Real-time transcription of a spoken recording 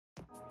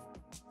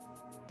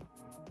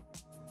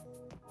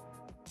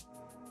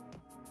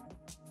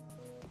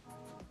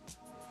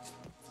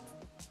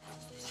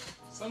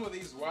Some of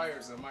these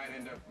wires I might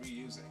end up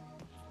reusing.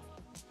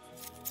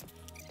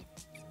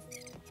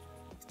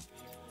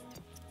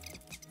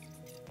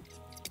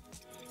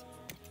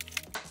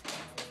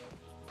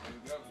 There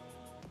we go.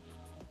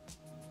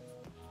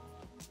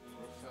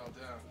 Roof fell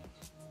down.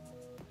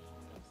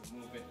 Have to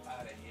move it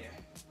out of here.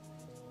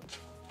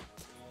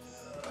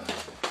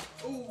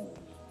 Ooh.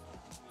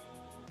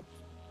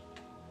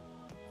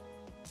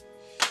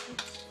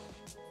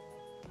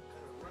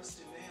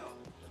 Rusty nail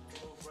that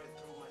drove right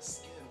through my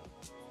skin.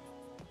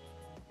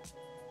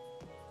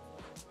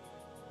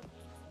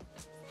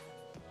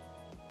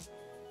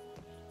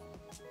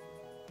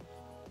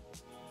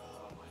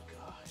 Oh my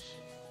gosh.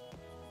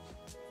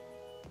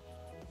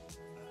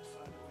 I'll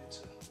find a way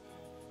to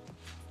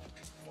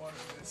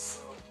water this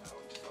so I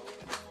don't develop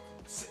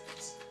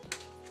sickness.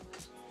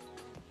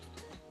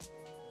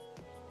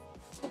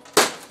 Oh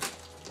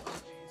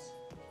jeez.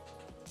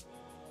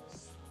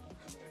 It's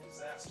becoming a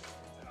disaster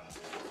right now.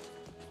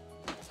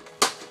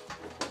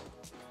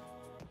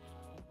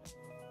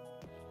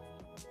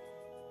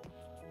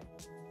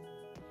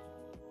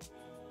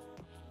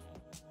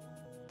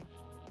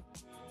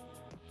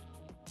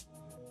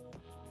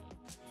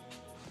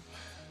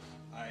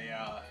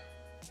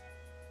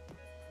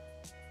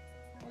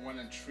 I went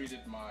and treated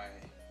my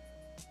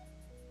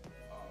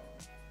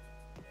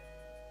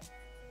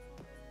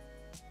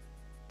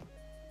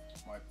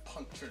my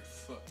punctured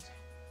foot.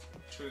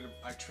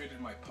 I treated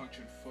my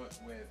punctured foot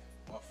with,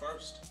 well,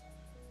 first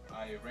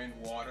I ran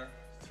water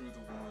through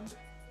the wound,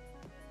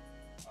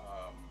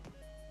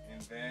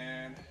 and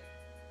then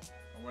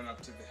I went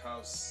up to the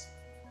house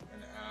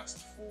and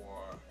asked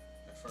for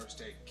a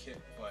first aid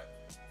kit, but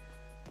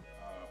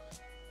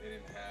they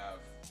didn't have,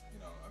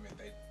 I mean,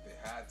 they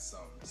had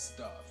some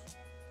stuff,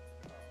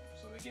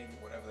 so they gave me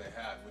whatever they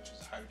had, which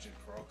was hydrogen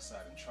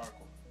peroxide and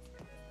charcoal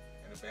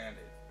and a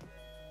Band-Aid.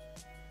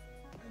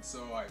 And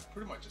so I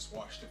pretty much just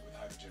washed it with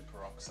hydrogen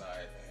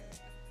peroxide and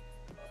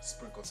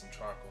sprinkled some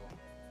charcoal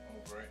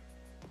over it,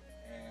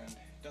 and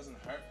it doesn't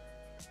hurt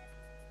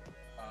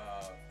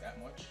that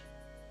much,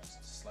 just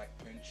a slight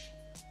pinch.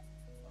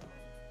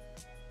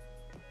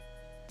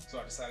 So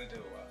I decided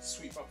to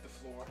sweep up the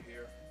floor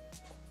here,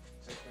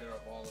 take care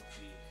of all of the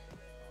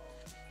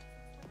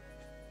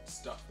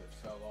stuff that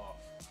fell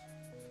off.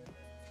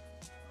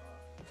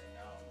 And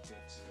now I'm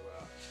good to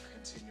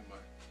continue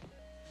my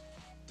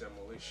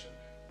demolition.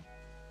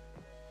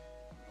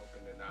 I'm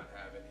hoping to not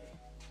have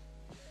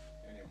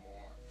any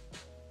more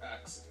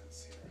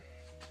accidents here.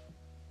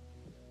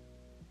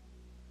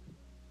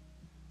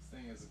 This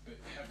thing is a bit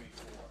heavy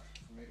for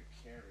me to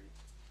carry.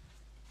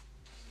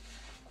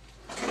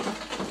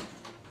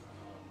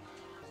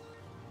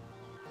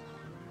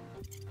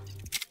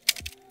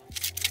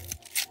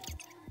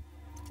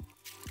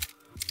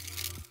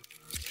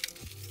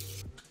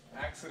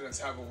 Accidents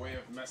have a way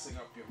of messing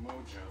up your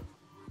mojo,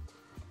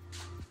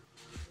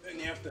 and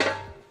you have to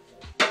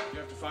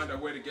find a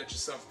way to get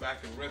yourself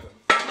back in rhythm.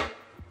 And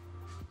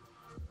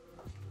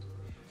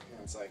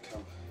it's like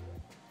I'm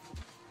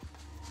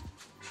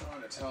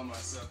trying to tell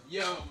myself,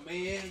 yo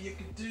man, you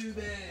can do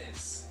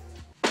this.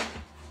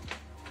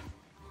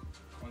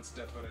 One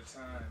step at a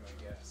time,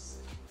 I guess.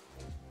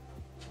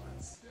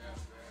 One step at a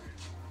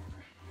time.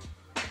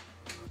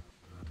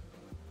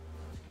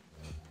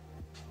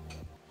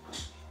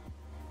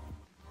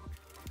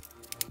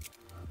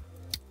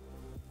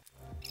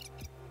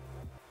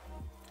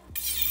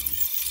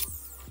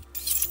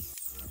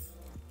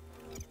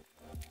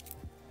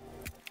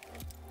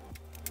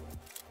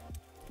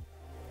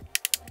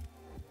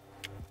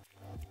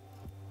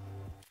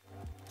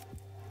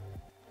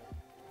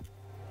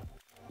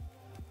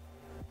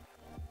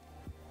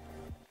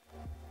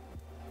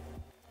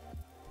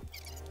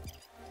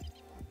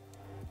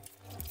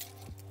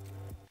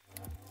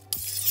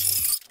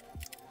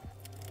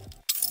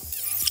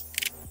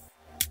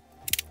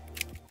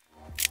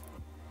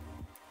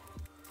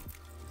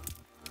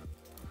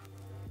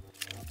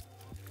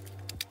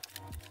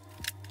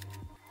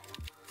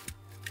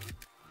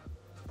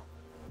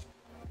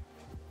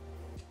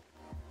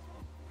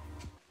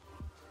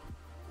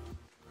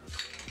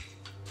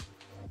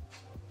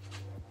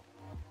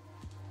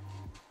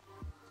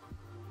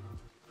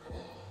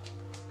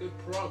 Good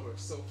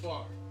progress so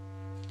far.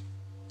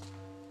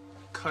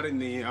 Cutting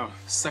the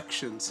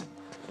sections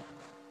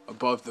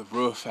above the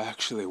roof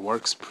actually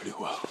works pretty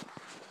well.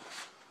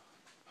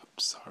 I'm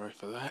sorry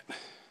for that.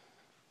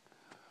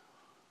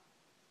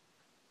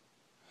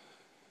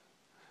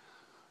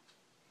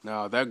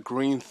 Now that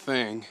green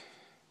thing,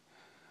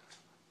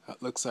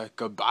 that looks like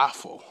a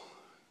baffle,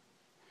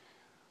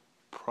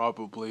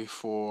 probably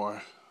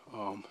for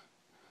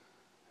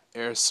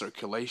air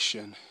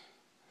circulation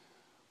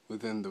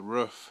within the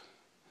roof,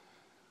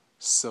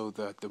 so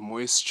that the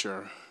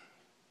moisture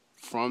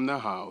from the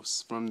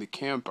house, from the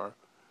camper,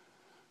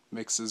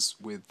 mixes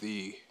with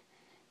the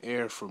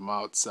air from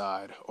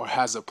outside, or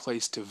has a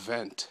place to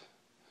vent,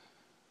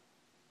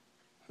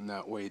 and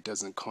that way it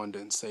doesn't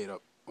condensate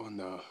up on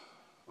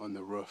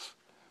the roof,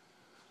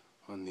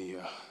 on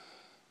the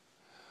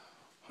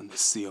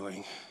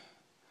ceiling.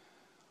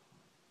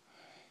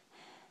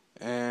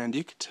 and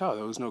you could tell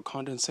there was no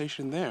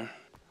condensation there.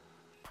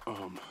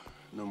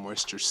 No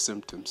moisture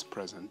symptoms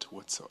present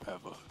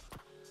whatsoever.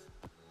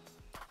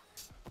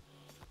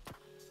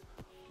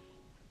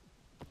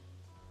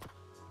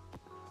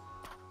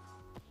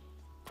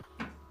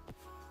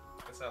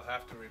 Guess I'll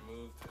have to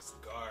remove this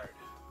guard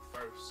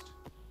first,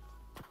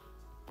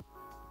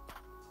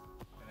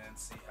 and then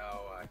see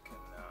how I can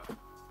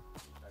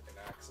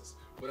access.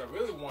 What I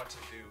really want to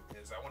do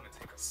is I want to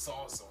take a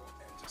sawzall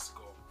and just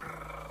go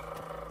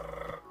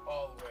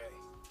all the way.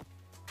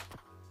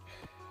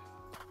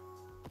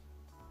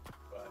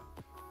 But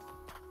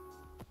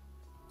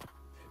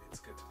maybe it's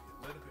good to be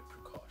a little bit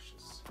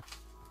precautious.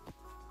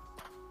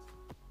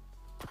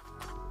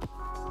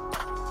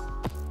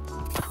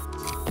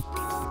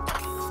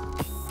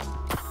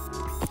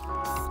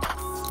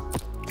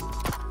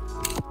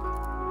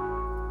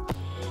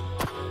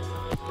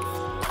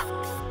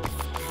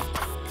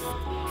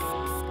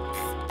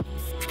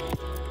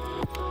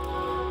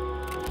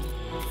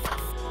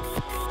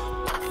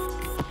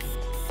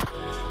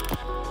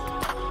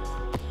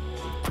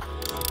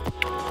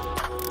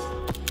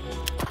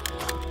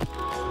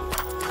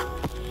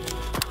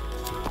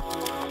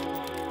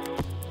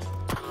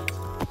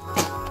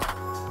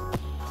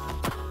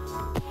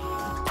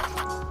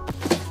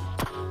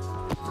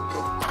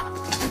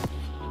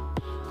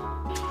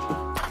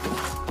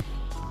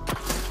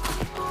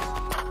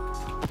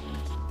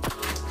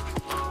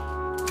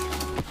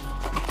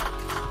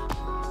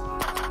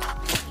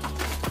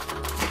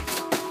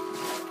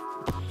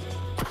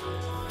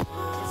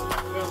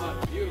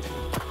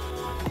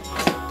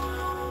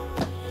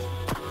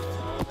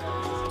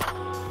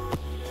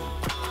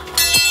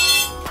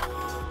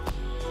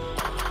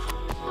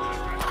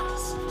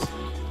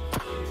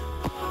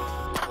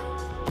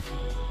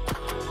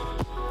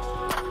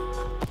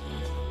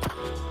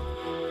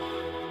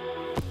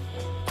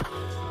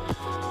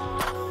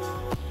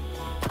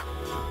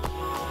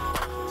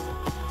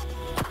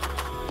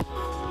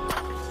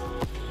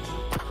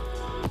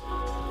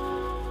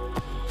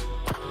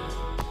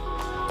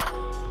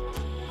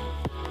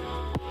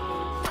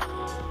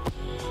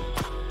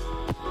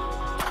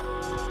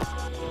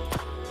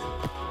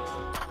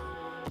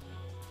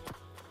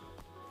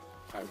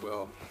 I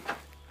will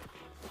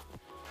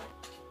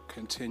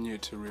continue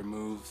to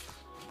remove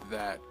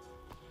that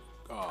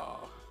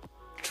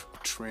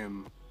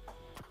trim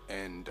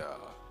and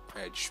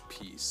edge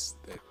piece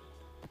that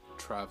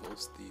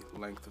travels the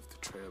length of the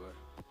trailer.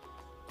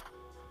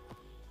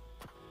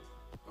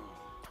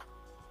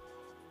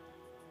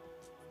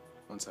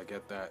 Once I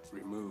get that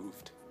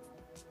removed,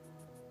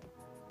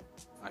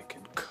 I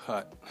can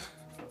cut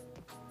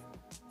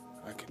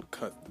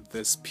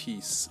this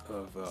piece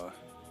of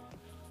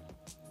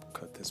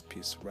cut this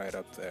piece right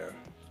up there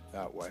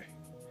that way,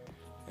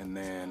 and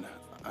then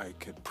I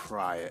could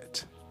pry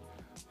it.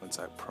 Once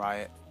I pry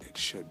it, it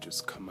should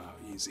just come out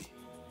easy,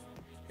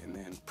 and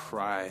then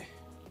pry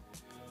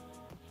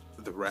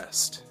the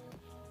rest,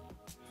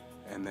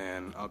 and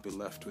then I'll be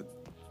left with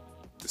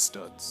the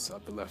studs. I'll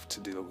be left to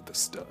deal with the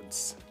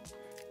studs.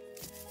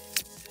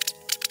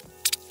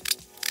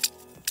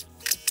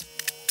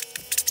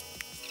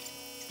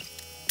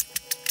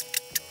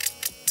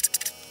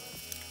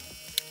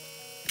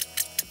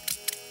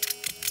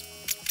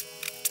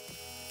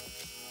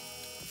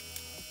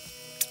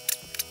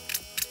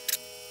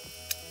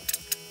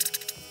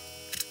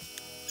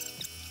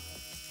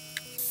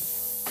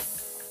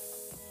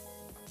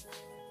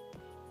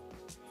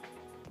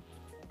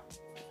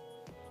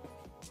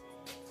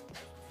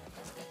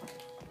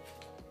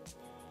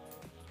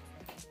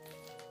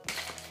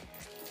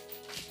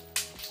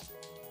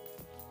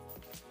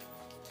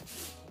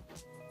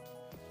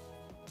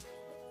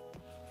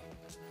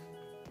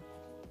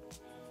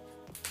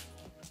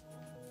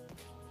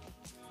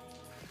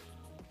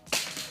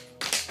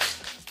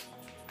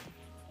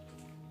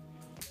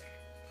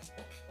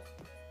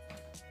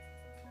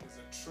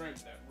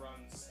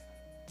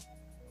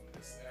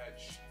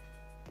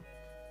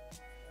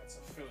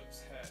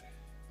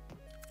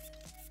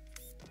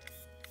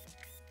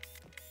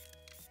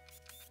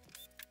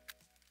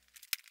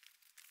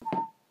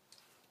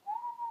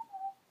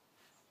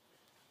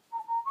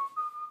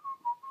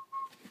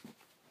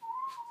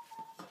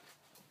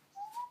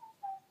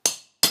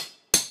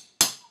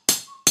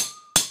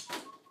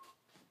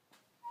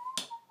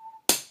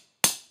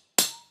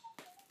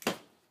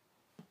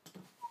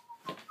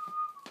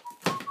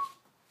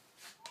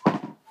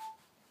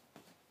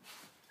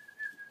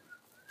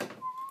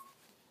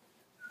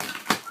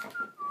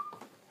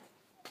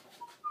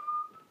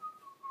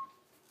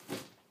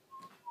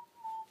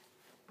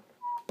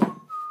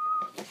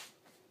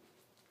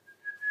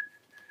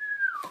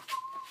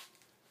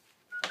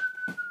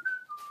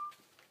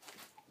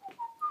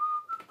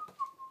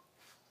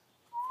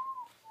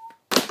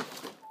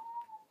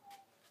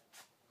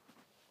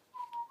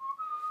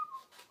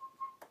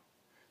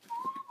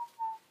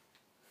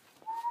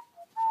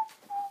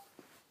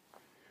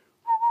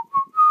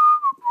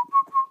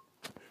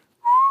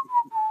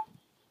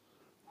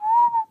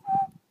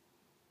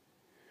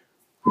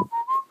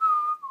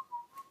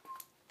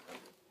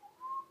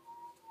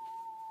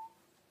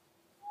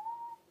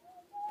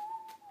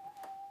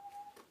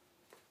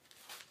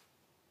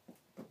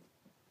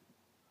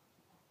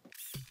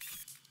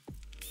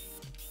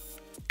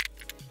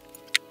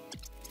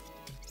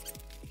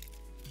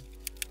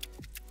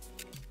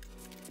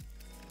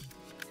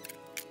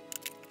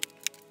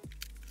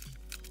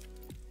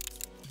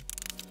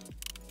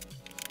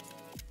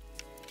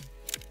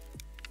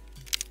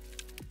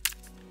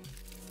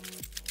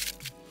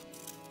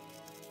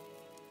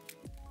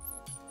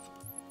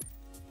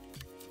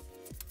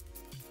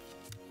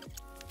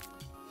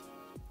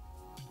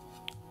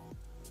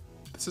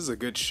 This is a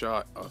good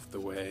shot of the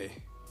way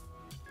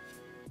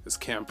this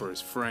camper is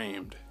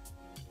framed.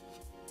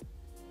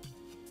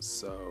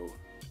 So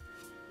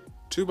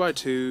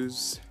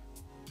 2x2s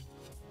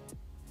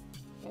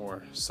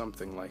or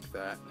something like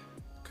that.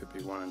 Could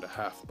be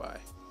 1.5 by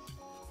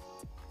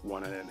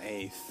 1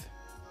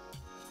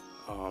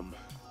 1/8.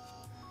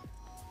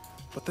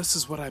 But this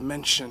is what I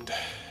mentioned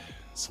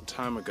some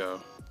time ago,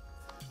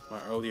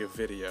 my earlier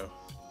video.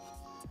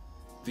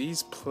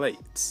 These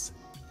plates,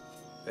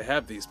 they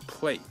have these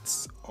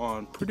plates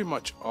on pretty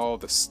much all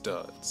the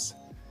studs,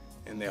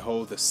 and they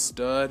hold the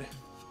stud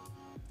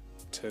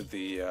to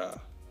the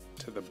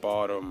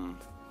bottom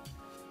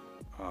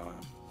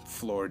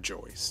floor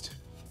joist.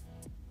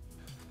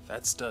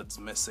 That stud's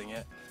missing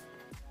it.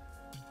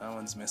 That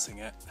one's missing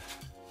it.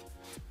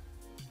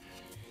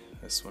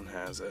 This one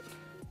has it.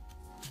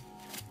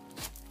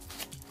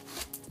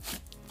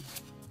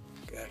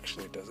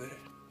 Actually, does it?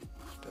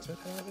 Does it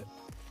have it?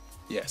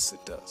 Yes,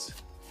 it does.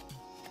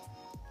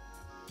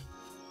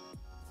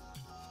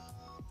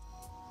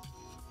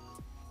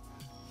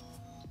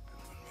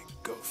 Let me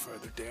go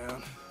further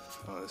down.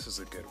 Oh, this is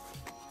a good one.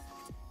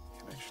 You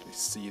can actually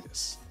see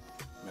this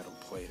metal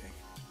plating.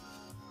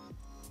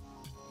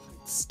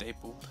 It's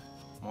stapled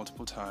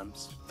multiple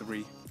times.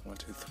 3, 1,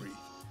 2, 3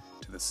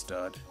 to the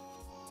stud.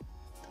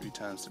 3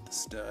 times to the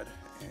stud,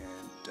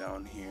 and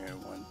down here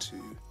 1, 2.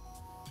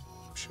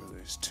 I'm sure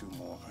there's 2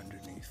 more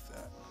underneath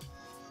that.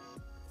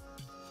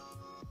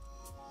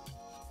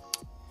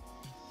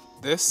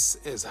 This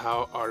is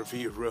how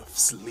RV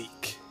roofs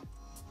leak.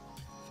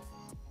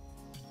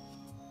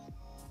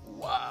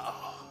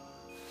 Wow.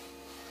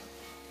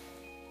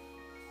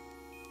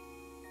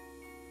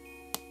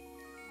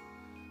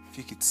 If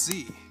you could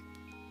see,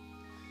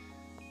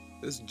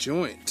 this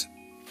joint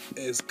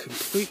is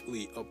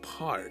completely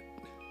apart.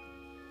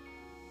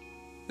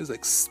 There's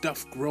like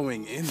stuff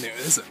growing in there.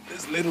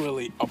 There's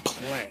literally a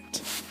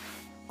plant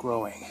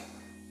growing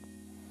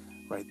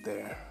right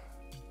there.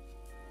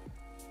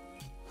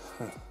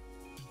 Huh.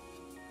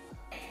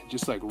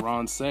 Just like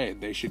Ron said,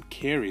 they should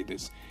carry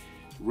this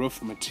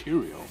roof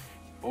material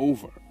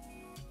over.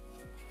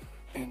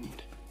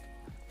 And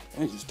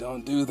they just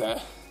don't do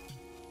that.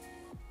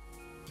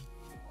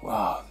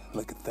 Wow,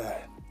 look at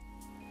that.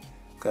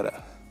 I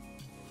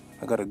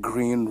got a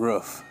green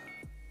roof.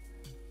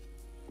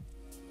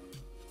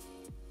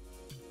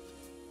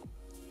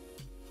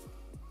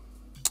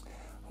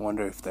 I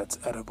wonder if that's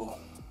edible.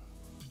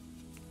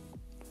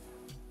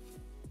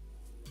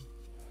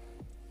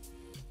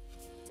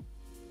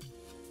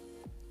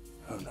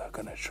 I'm not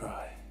gonna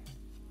try.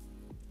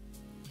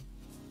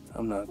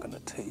 I'm not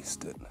gonna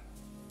taste it.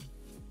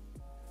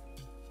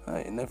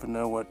 I never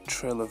know what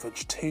trail of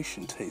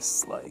vegetation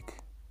tastes like.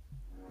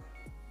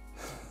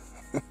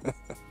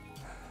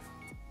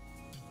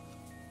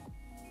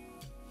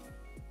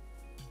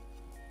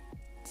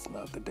 It's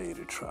not the day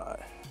to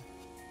try.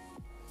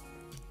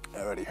 I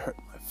already hurt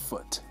my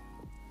foot.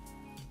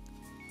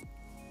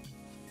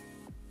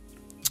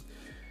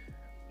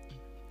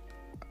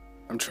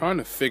 I'm trying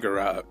to figure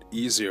out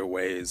easier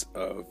ways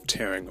of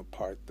tearing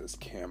apart this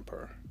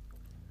camper.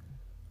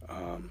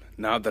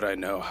 Now that I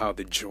know how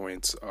the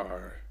joints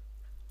are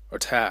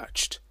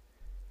attached,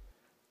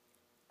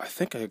 I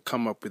think I could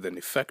come up with an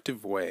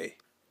effective way.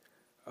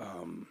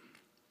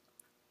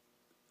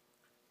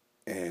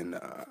 And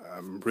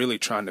I'm really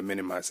trying to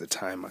minimize the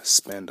time I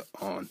spend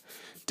on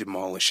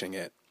demolishing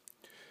it.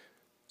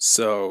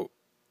 So,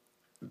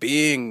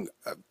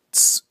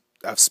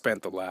 I've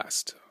spent the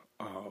last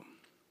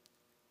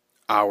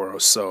hour or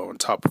so on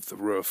top of the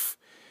roof,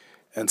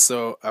 and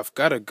so I've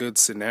got a good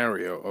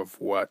scenario of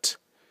what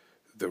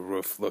the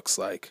roof looks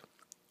like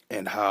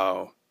and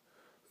how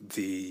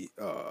the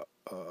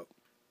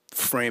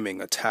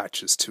framing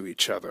attaches to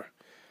each other.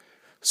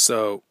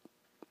 So,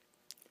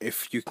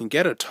 if you can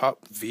get a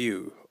top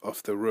view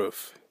of the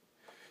roof,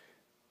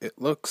 it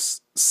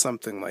looks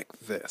something like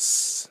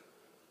this.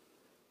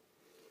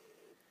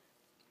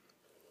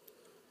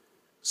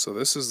 So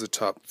this is the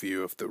top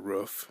view of the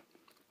roof,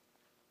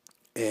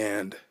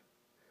 and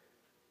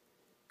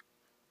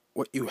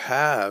what you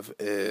have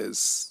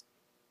is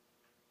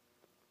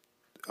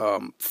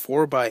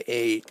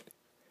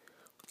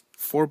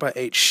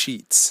 4x8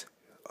 sheets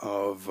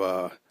of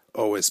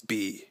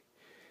OSB,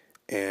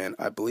 and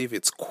I believe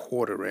it's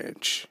 1/4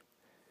 inch,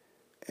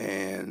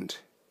 and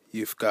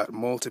you've got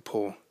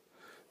multiple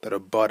that are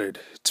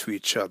butted to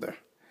each other,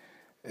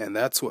 and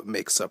that's what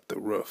makes up the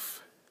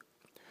roof.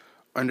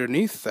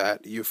 Underneath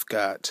that, you've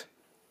got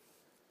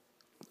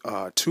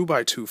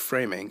 2x2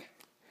 framing.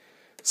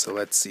 So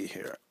let's see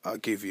here. I'll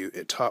give you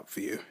a top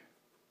view.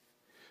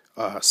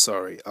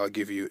 I'll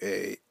give you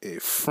a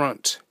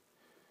front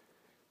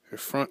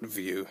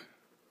view.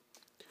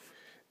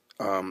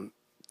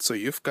 So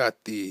you've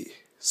got the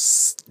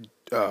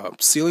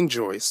ceiling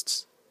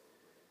joists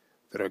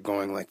that are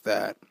going like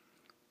that,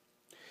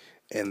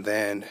 and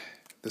then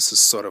this is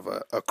sort of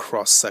a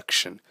cross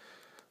section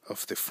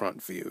of the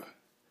front view.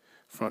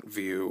 Front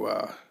view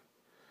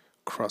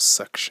cross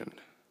section.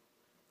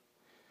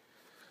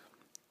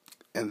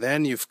 And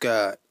then you've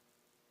got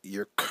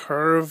your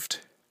curved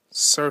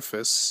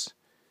surface,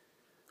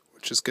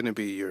 which is going to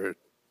be your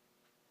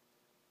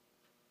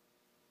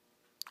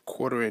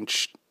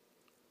 1/4-inch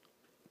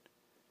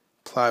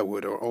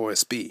plywood or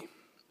OSB.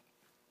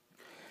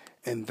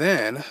 And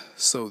then,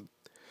 so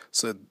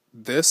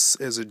this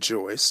is a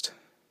joist,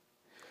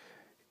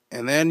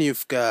 and then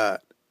you've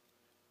got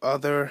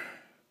other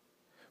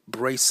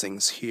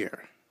bracings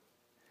here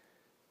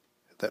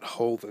that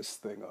hold this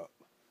thing up.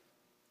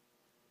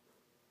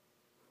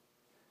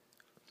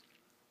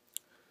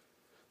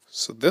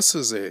 So this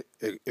is a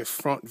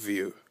front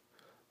view.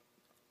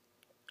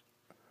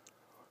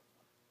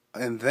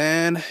 And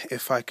then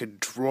if I could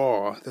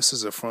draw, this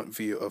is a front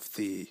view of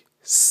the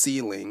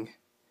ceiling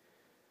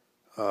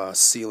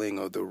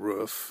of the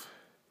roof.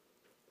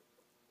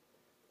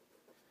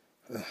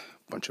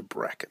 Bunch of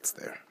brackets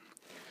there.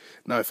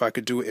 Now if I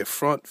could do a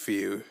front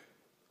view,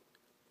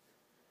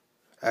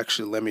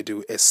 actually let me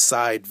do a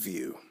side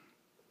view.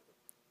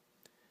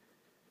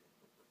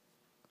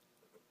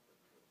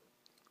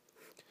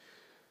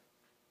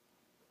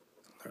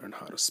 Learn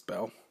how to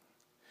spell.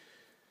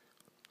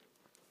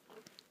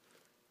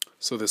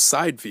 So the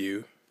side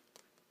view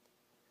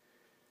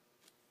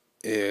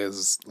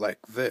is like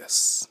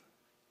this.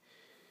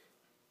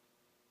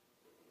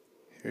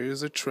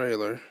 Here's a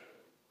trailer.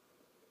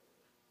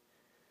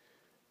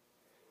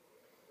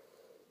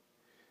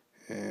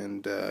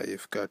 And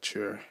you've got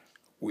your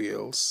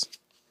wheels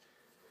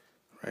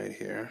right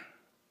here.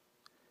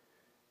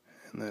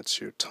 And that's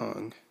your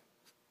tongue.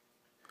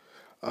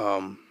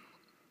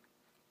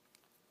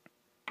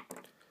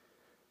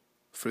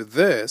 For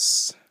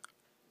this,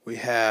 we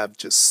have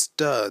just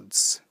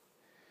studs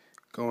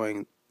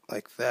going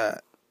like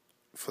that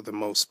for the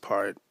most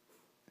part.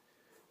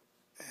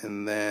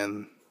 And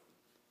then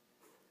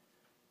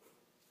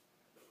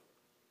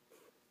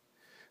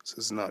this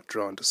is not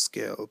drawn to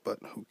scale, but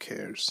who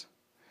cares?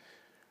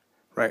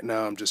 Right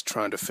now I'm just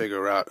trying to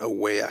figure out a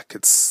way I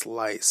could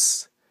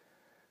slice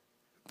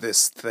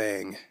this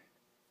thing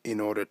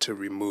in order to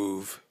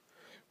remove,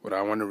 what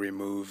I want to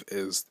remove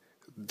is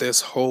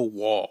this whole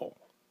wall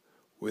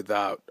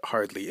without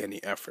hardly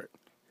any effort.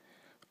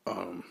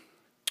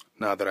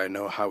 Now that I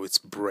know how it's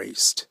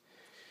braced.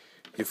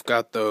 You've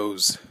got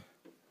those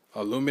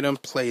aluminum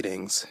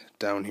platings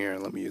down here.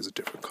 Let me use a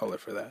different color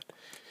for that.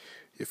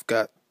 You've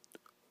got,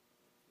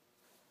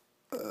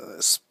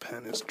 this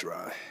pen is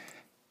dry.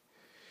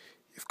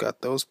 You've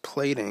got those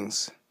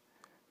platings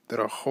that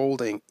are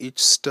holding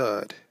each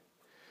stud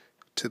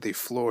to the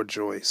floor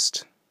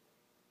joist.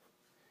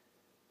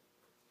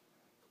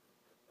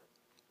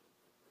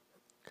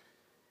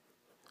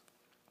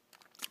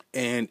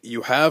 And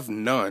you have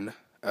none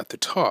at the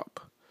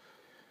top.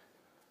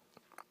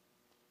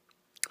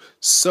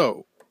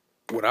 So,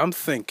 what I'm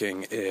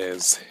thinking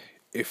is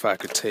if I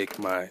could take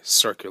my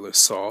circular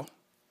saw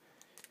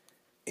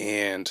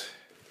and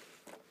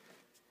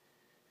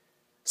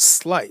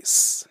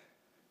slice.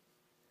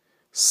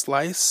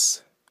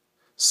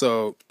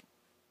 So,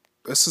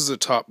 this is a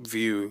top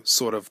view,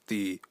 sort of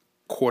the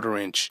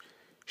 1/4-inch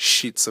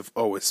sheets of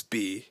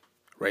OSB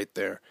right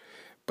there.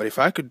 But if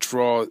I could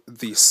draw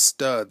the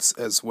studs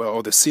as well,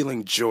 or the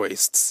ceiling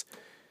joists,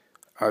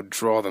 I'd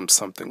draw them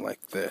something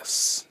like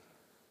this.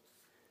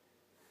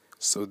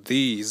 So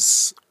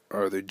these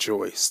are the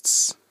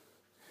joists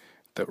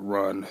that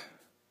run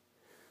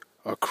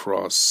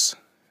across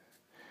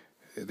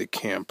the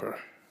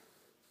camper.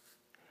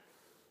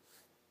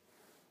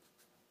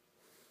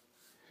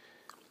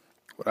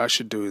 What I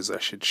should do is I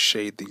should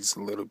shade these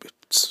a little bit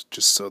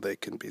just so they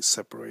can be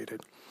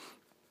separated.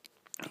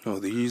 No,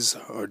 these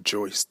are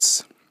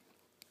joists.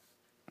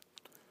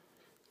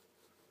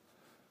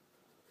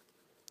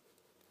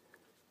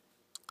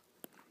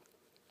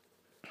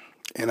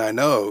 And I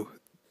know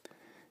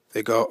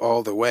they go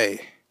all the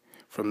way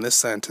from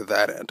this end to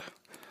that end.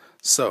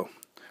 So,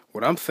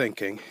 what I'm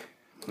thinking,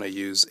 I'm going to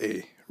use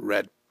a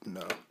red,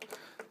 no,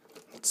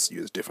 let's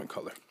use a different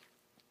color.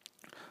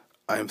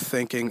 I'm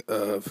thinking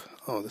of,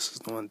 oh, this is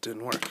the one that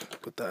didn't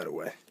work. Put that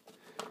away.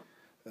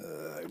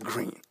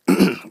 Green.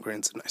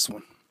 Green's a nice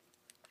one.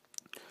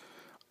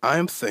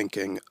 I'm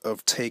thinking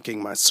of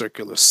taking my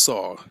circular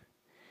saw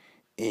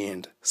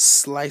and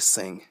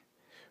slicing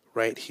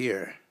right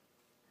here.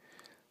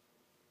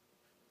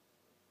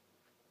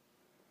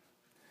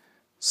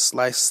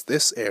 Slice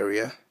this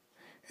area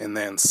and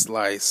then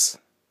slice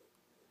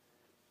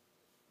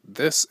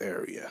this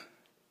area.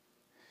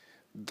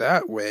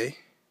 That way,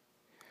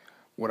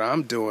 what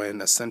I'm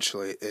doing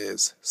essentially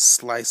is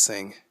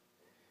slicing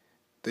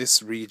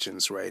these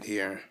regions right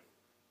here.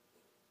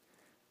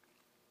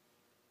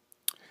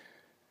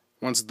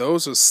 Once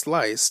those are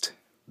sliced,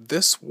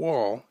 this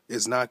wall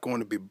is not going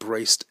to be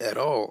braced at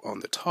all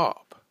on the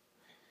top.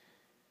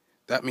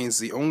 That means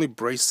the only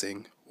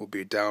bracing will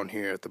be down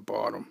here at the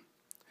bottom.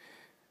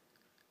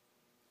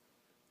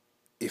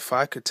 If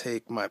I could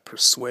take my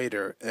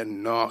persuader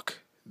and knock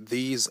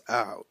these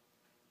out,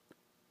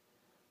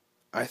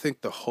 I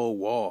think the whole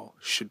wall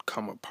should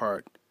come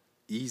apart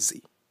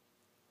easy.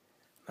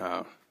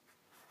 Now,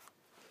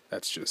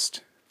 that's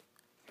just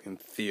in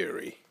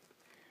theory.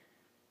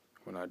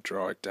 when I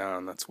draw it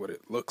down, that's what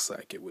it looks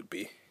like it would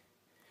be.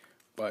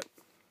 But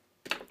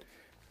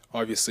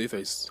obviously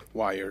there's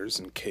wires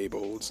and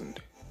cables and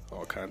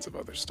all kinds of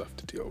other stuff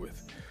to deal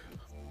with.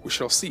 We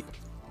shall see.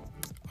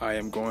 I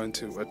am going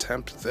to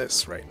attempt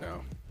this right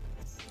now.